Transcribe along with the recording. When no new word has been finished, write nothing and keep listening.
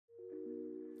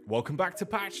Welcome back to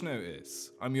Patch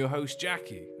Notice. I'm your host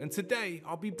Jackie, and today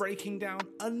I'll be breaking down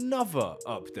another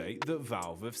update that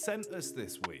Valve have sent us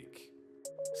this week.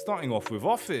 Starting off with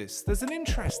Office, there's an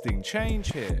interesting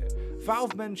change here.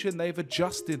 Valve mentioned they've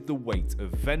adjusted the weight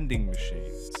of vending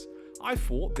machines. I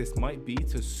thought this might be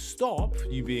to stop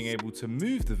you being able to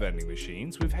move the vending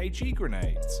machines with HE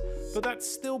grenades, but that's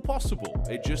still possible.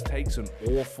 It just takes an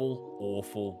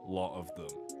awful lot of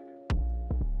them.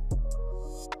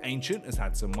 Ancient has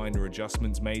had some minor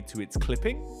adjustments made to its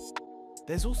clipping.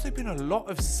 There's also been a lot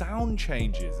of sound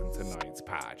changes in tonight's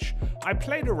patch. I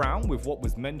played around with what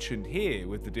was mentioned here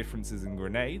with the differences in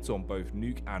grenades on both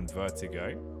Nuke and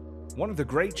Vertigo. One of the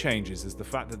great changes is the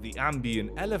fact that the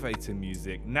ambient elevator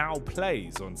music now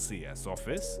plays on CS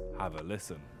Office. Have a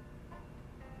listen.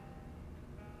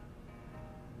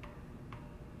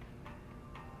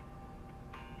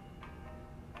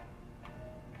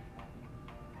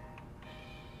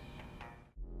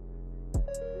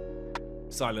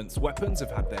 Silenced weapons have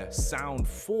had their sound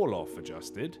fall off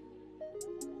adjusted.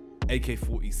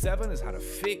 AK47 has had a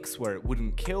fix where it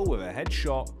wouldn't kill with a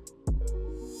headshot.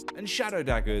 And Shadow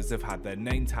Daggers have had their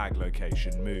name tag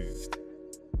location moved.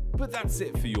 But that's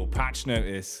it for your patch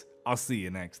notice. I'll see you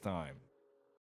next time.